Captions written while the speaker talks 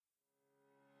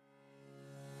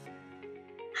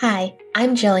Hi,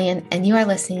 I'm Jillian, and you are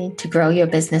listening to Grow Your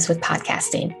Business with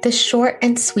Podcasting. This short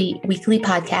and sweet weekly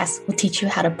podcast will teach you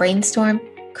how to brainstorm,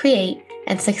 create,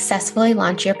 and successfully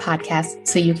launch your podcast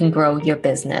so you can grow your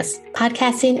business.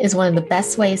 Podcasting is one of the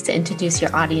best ways to introduce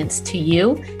your audience to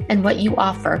you and what you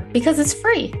offer because it's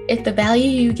free. If the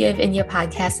value you give in your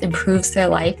podcast improves their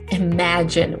life,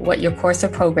 imagine what your course or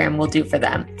program will do for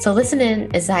them. So listen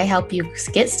in as I help you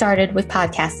get started with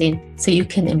podcasting so you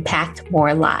can impact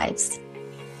more lives.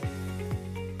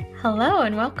 Hello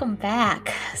and welcome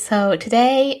back. So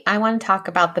today I want to talk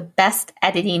about the best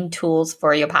editing tools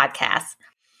for your podcast.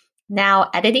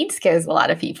 Now, editing scares a lot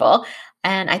of people,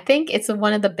 and I think it's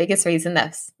one of the biggest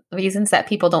reasons that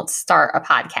people don't start a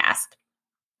podcast.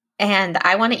 And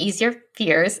I want to ease your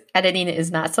fears. Editing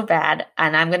is not so bad,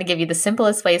 and I'm going to give you the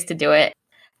simplest ways to do it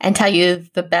and tell you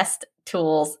the best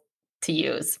tools to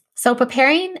use. So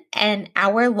preparing an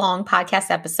hour-long podcast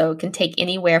episode can take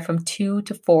anywhere from 2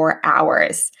 to 4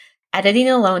 hours. Editing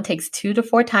alone takes 2 to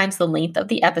 4 times the length of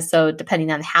the episode, depending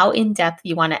on how in-depth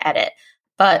you want to edit.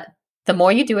 But the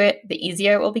more you do it, the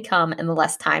easier it will become and the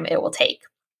less time it will take.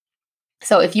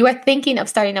 So if you are thinking of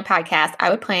starting a podcast, I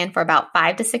would plan for about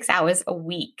 5 to 6 hours a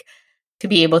week to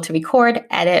be able to record,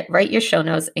 edit, write your show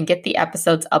notes, and get the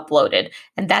episodes uploaded.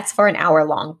 And that's for an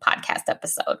hour-long podcast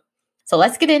episode. So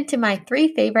let's get into my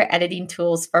 3 favorite editing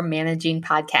tools for managing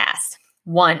podcasts.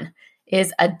 1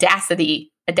 is Audacity.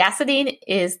 Audacity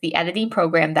is the editing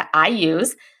program that I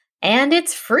use, and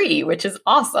it's free, which is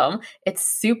awesome. It's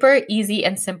super easy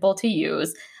and simple to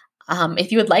use.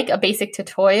 If you would like a basic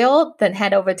tutorial, then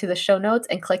head over to the show notes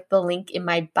and click the link in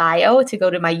my bio to go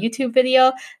to my YouTube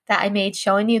video that I made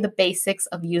showing you the basics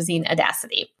of using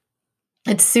Audacity.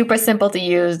 It's super simple to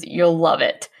use. You'll love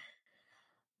it.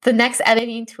 The next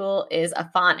editing tool is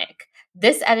Auphonic.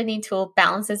 This editing tool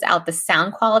balances out the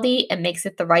sound quality and makes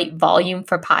it the right volume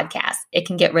for podcasts. It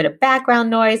can get rid of background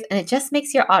noise, and it just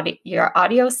makes your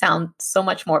audio sound so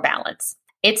much more balanced.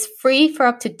 It's free for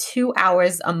up to 2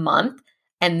 hours a month,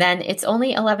 and then it's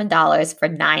only $11 for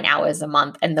 9 hours a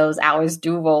month, and those hours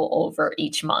do roll over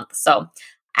each month. So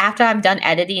after I'm done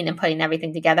editing and putting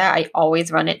everything together, I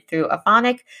always run it through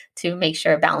Auphonic to make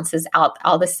sure it balances out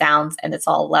all the sounds and it's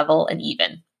all level and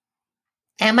even.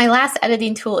 And my last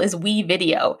editing tool is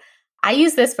WeVideo. I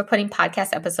use this for putting podcast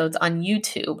episodes on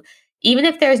YouTube. Even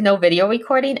if there's no video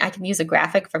recording, I can use a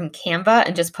graphic from Canva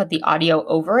and just put the audio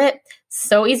over it.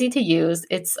 So easy to use.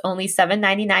 It's only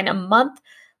 $7.99 a month,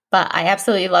 but I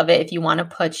absolutely love it if you want to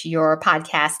put your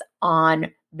podcast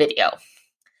on video.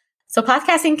 So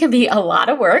podcasting can be a lot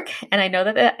of work, and I know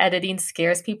that the editing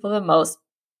scares people the most,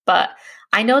 but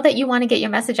I know that you want to get your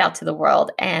message out to the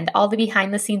world, and all the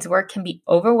behind the scenes work can be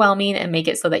overwhelming and make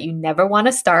it so that you never want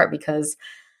to start because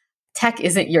tech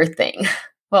isn't your thing.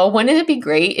 Well, wouldn't it be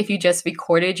great if you just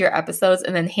recorded your episodes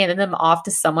and then handed them off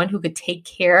to someone who could take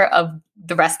care of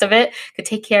the rest of it, could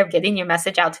take care of getting your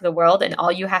message out to the world, and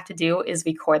all you have to do is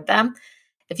record them?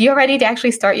 If you're ready to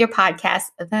actually start your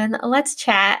podcast, then let's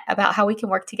chat about how we can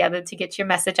work together to get your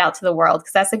message out to the world,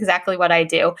 because that's exactly what I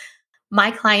do. My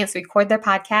clients record their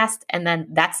podcast, and then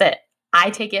that's it. I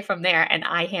take it from there, and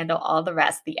I handle all the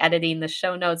rest, the editing, the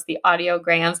show notes, the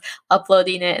audiograms,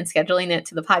 uploading it and scheduling it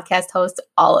to the podcast host,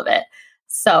 all of it.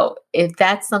 So if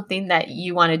that's something that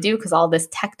you want to do, because all this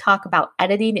tech talk about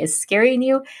editing is scaring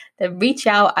you, then reach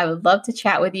out. I would love to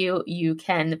chat with you. You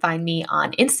can find me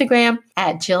on Instagram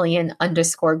at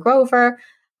Jillian_Grover.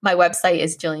 My website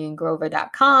is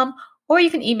jilliangrover.com. Or you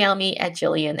can email me at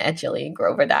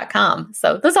jillian@jilliangrover.com.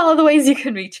 So those are all the ways you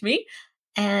can reach me.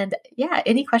 And yeah,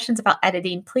 any questions about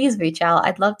editing, please reach out.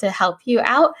 I'd love to help you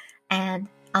out, and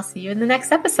I'll see you in the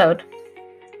next episode.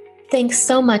 Thanks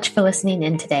so much for listening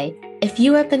in today. If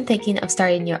you have been thinking of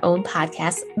starting your own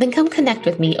podcast, then come connect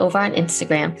with me over on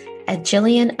Instagram at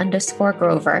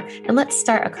Jillian_Grover, and let's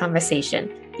start a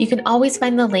conversation. You can always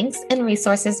find the links and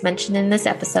resources mentioned in this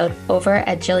episode over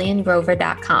at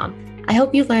jilliangrover.com. I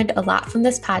hope you learned a lot from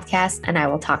this podcast, and I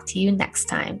will talk to you next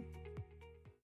time.